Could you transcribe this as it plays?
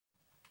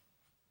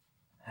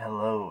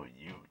Hello,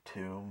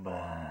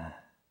 YouTube.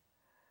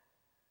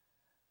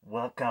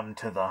 Welcome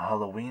to the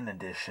Halloween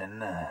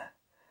edition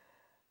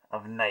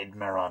of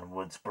Nightmare on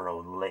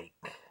Woodsboro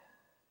Lake.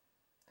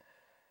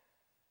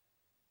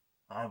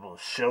 I will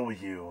show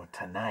you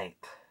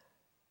tonight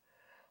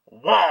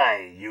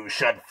why you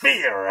should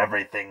fear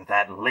everything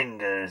that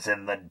lingers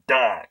in the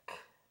dark.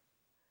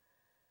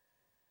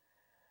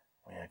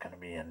 We are going to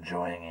be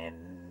enjoying a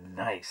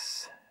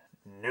nice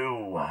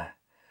new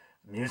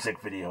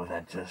music video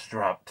that just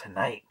dropped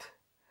tonight,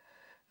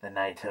 the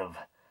night of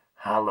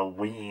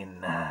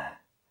Halloween,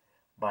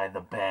 by the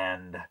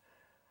band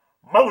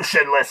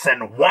Motionless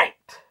and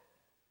White.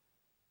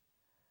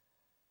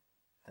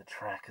 The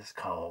track is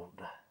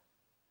called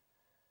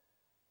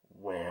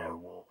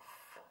Werewolf.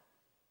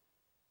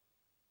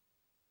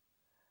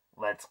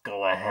 Let's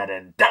go ahead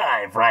and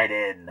dive right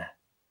in.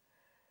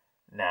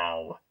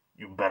 Now,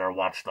 you better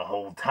watch the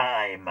whole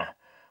time.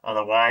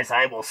 Otherwise,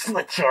 I will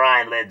slit your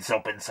eyelids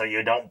open so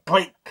you don't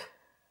blink.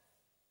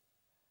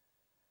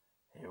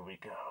 Here we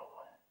go.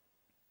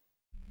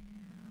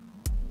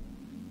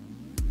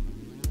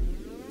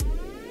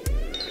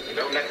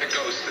 Don't let the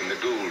ghosts and the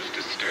ghouls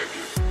disturb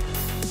you.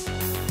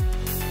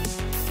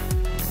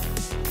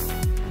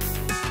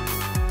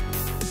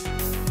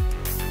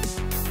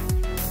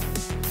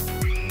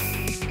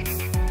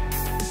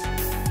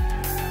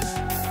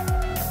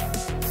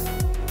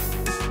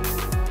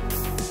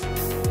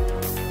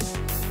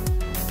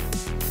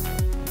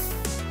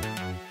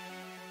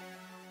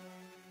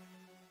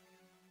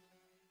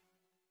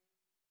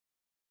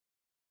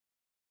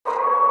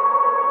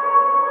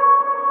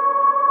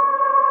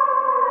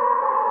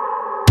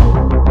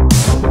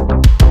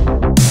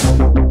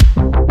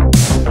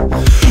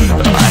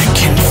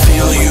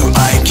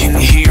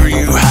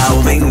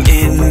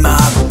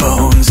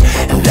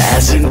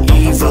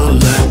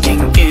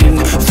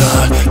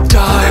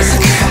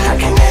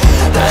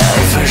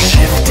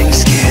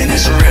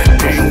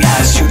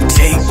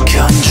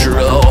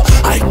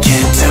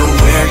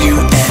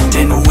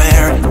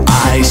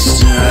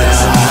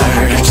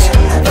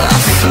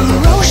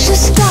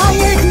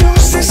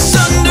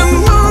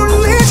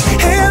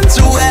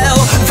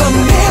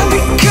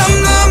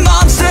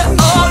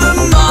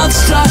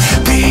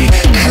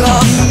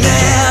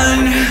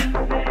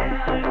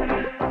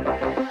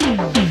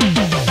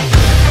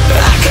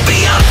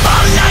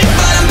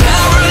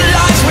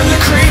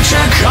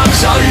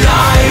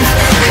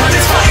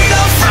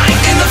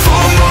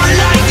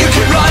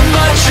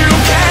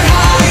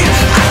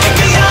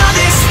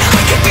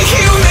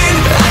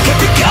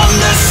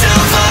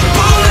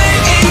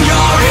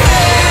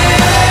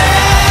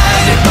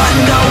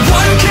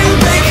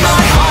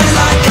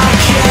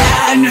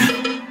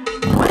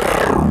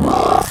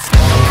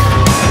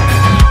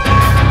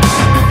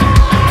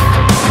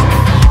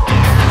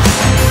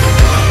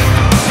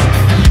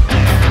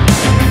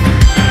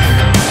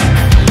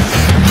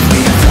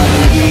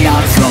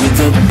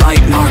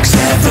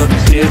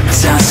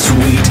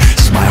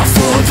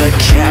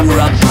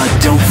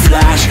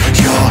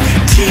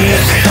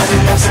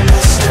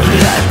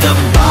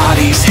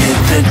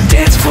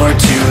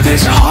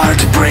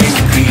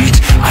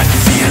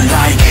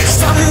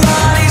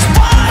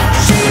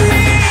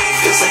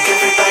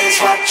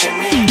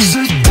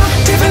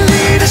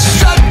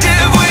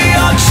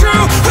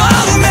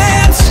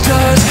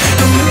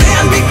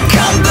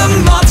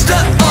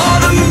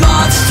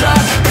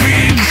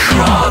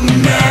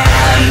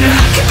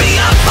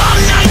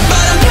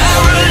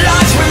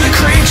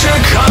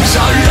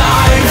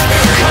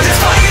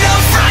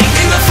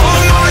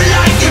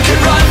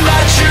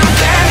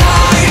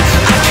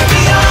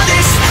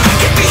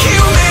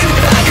 Human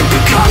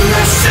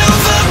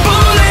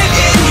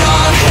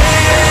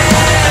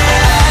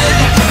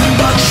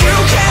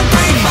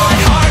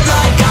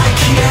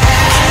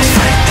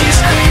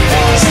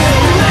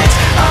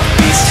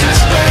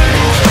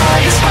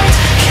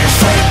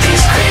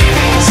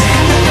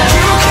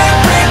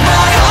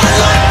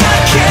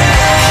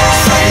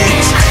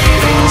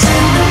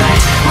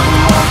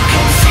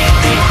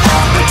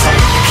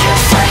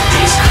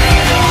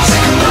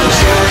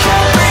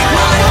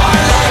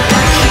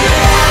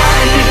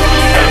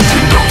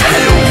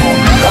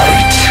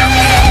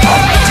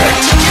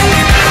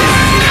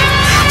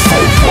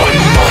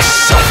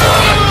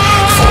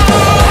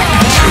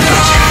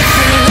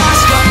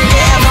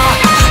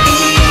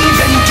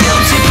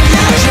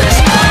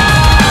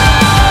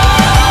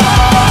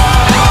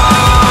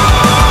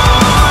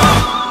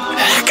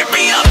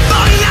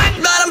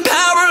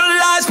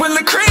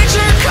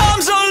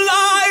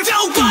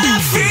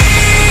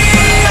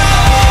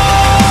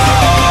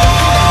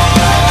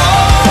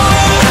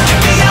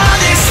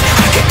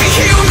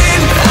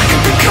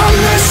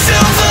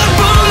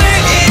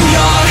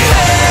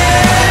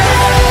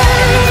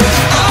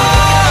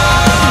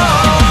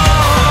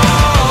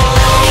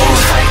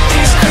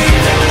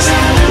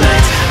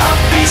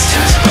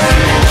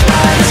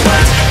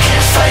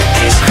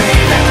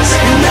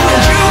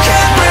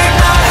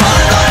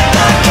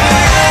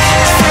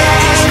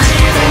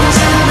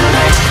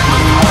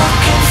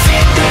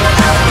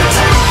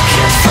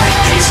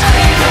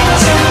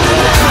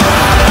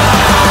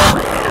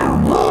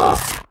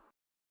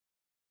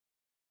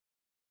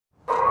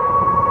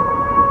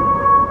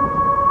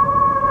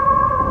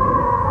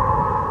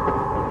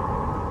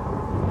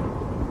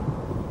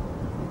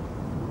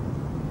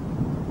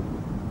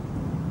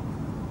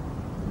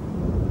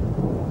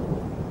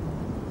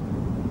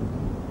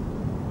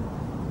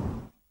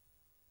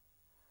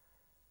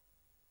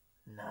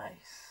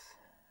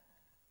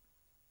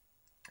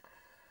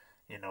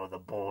know the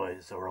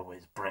boys are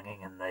always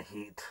bringing in the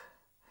heat.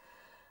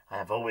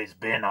 I've always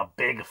been a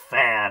big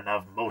fan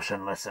of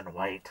Motionless in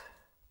White.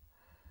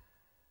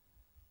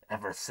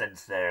 Ever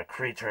since their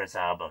Creatures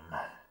album,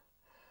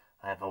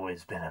 I've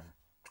always been a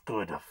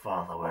good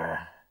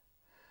follower.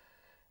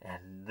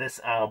 And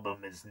this album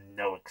is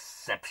no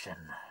exception.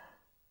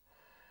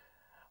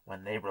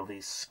 When they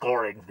released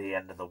Scoring the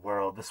End of the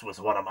World, this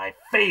was one of my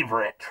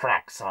favorite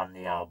tracks on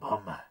the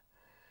album.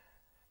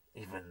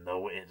 Even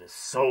though it is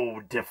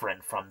so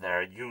different from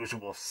their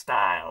usual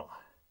style,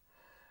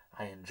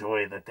 I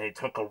enjoy that they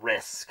took a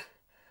risk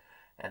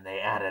and they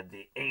added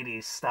the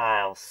 80s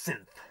style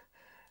synth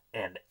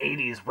and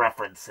 80s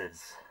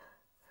references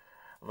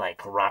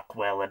like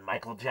Rockwell and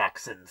Michael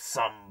Jackson's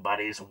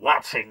Somebody's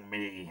Watching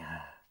Me.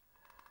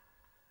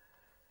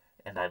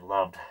 And I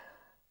loved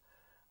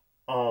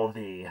all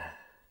the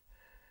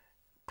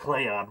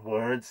play on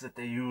words that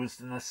they used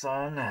in the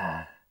song,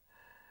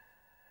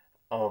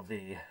 all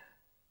the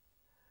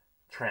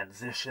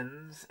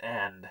transitions,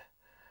 and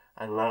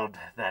I loved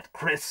that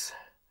Chris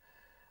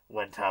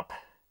went up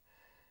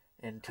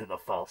into the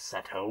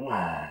falsetto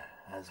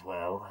as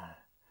well.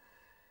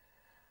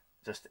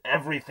 Just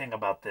everything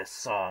about this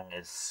song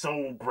is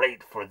so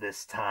great for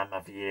this time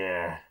of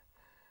year.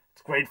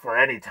 It's great for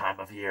any time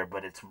of year,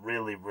 but it's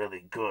really,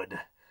 really good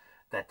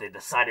that they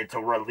decided to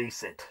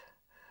release it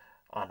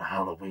on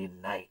Halloween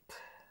night.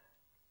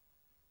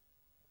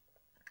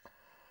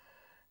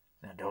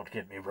 Now, don't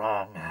get me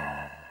wrong.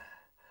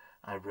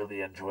 I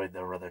really enjoyed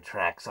their other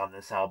tracks on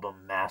this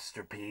album,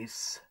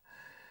 Masterpiece.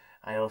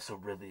 I also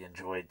really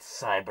enjoyed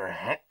Cyber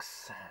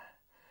Hex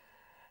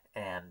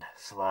and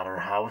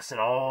Slaughterhouse and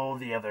all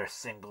the other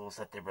singles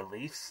that they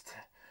released,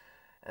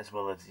 as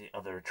well as the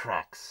other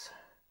tracks.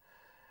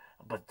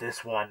 But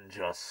this one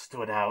just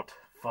stood out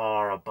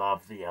far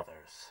above the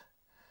others.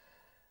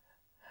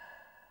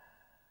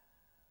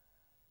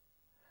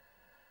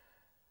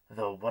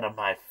 Though one of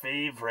my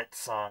favorite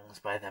songs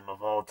by them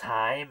of all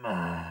time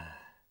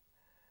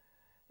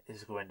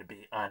is going to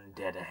be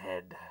Undead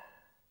Ahead.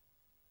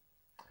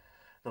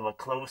 Though a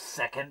close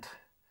second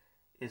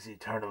is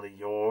Eternally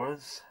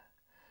Yours,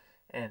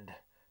 and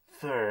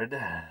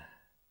third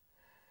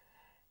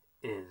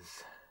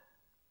is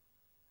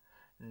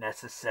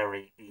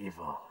Necessary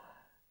Evil.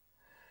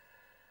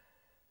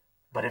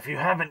 But if you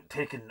haven't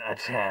taken a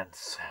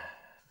chance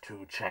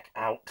to check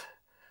out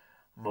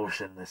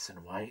Motionless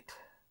in White,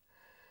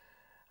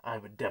 I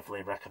would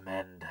definitely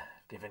recommend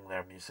giving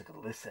their music a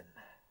listen.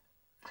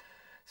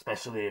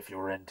 Especially if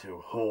you're into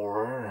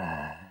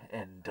horror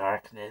and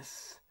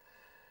darkness.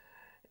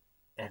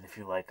 And if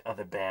you like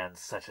other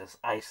bands such as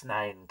Ice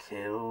Nine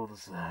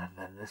Kills,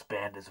 then this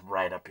band is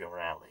right up your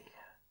alley.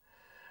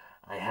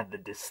 I had the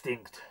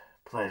distinct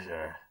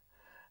pleasure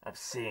of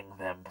seeing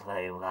them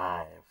play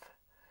live.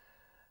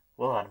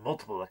 Well, on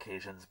multiple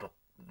occasions, but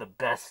the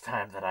best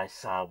time that I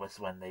saw was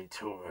when they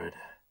toured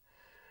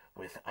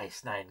with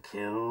Ice Nine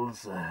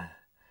Kills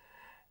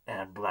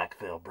and Black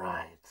Veil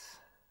Brides.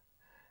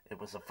 It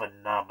was a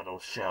phenomenal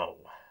show.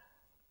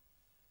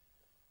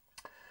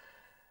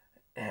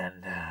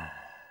 And,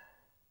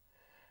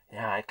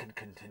 yeah, I can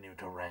continue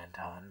to rant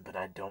on, but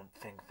I don't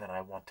think that I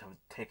want to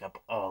take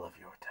up all of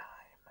your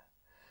time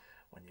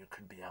when you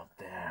could be out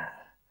there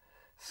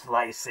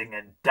slicing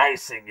and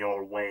dicing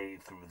your way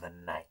through the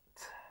night.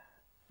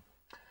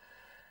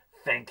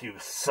 Thank you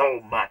so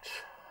much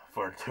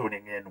for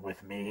tuning in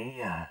with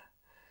me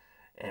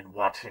and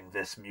watching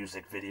this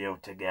music video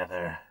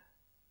together.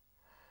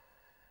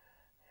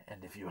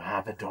 And if you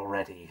haven't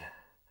already,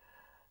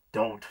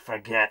 don't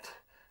forget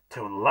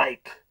to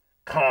like,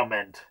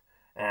 comment,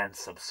 and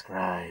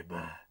subscribe.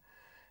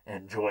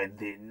 And join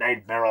the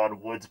Nightmare on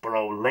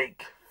Woodsboro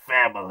Lake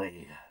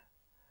family.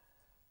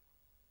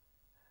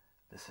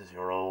 This is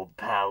your old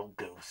pal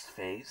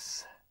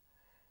Ghostface.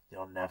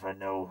 You'll never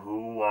know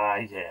who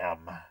I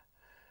am,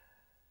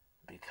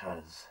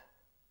 because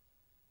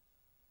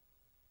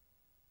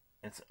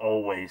it's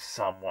always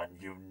someone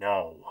you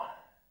know,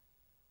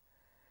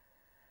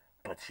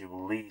 but you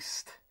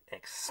least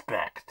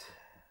expect.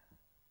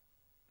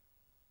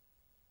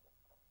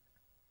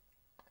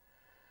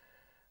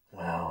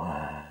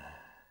 Well,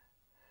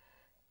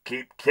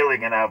 keep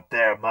killing it out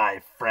there,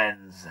 my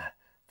friends.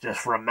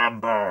 Just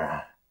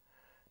remember,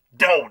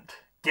 don't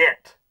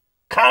get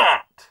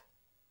caught!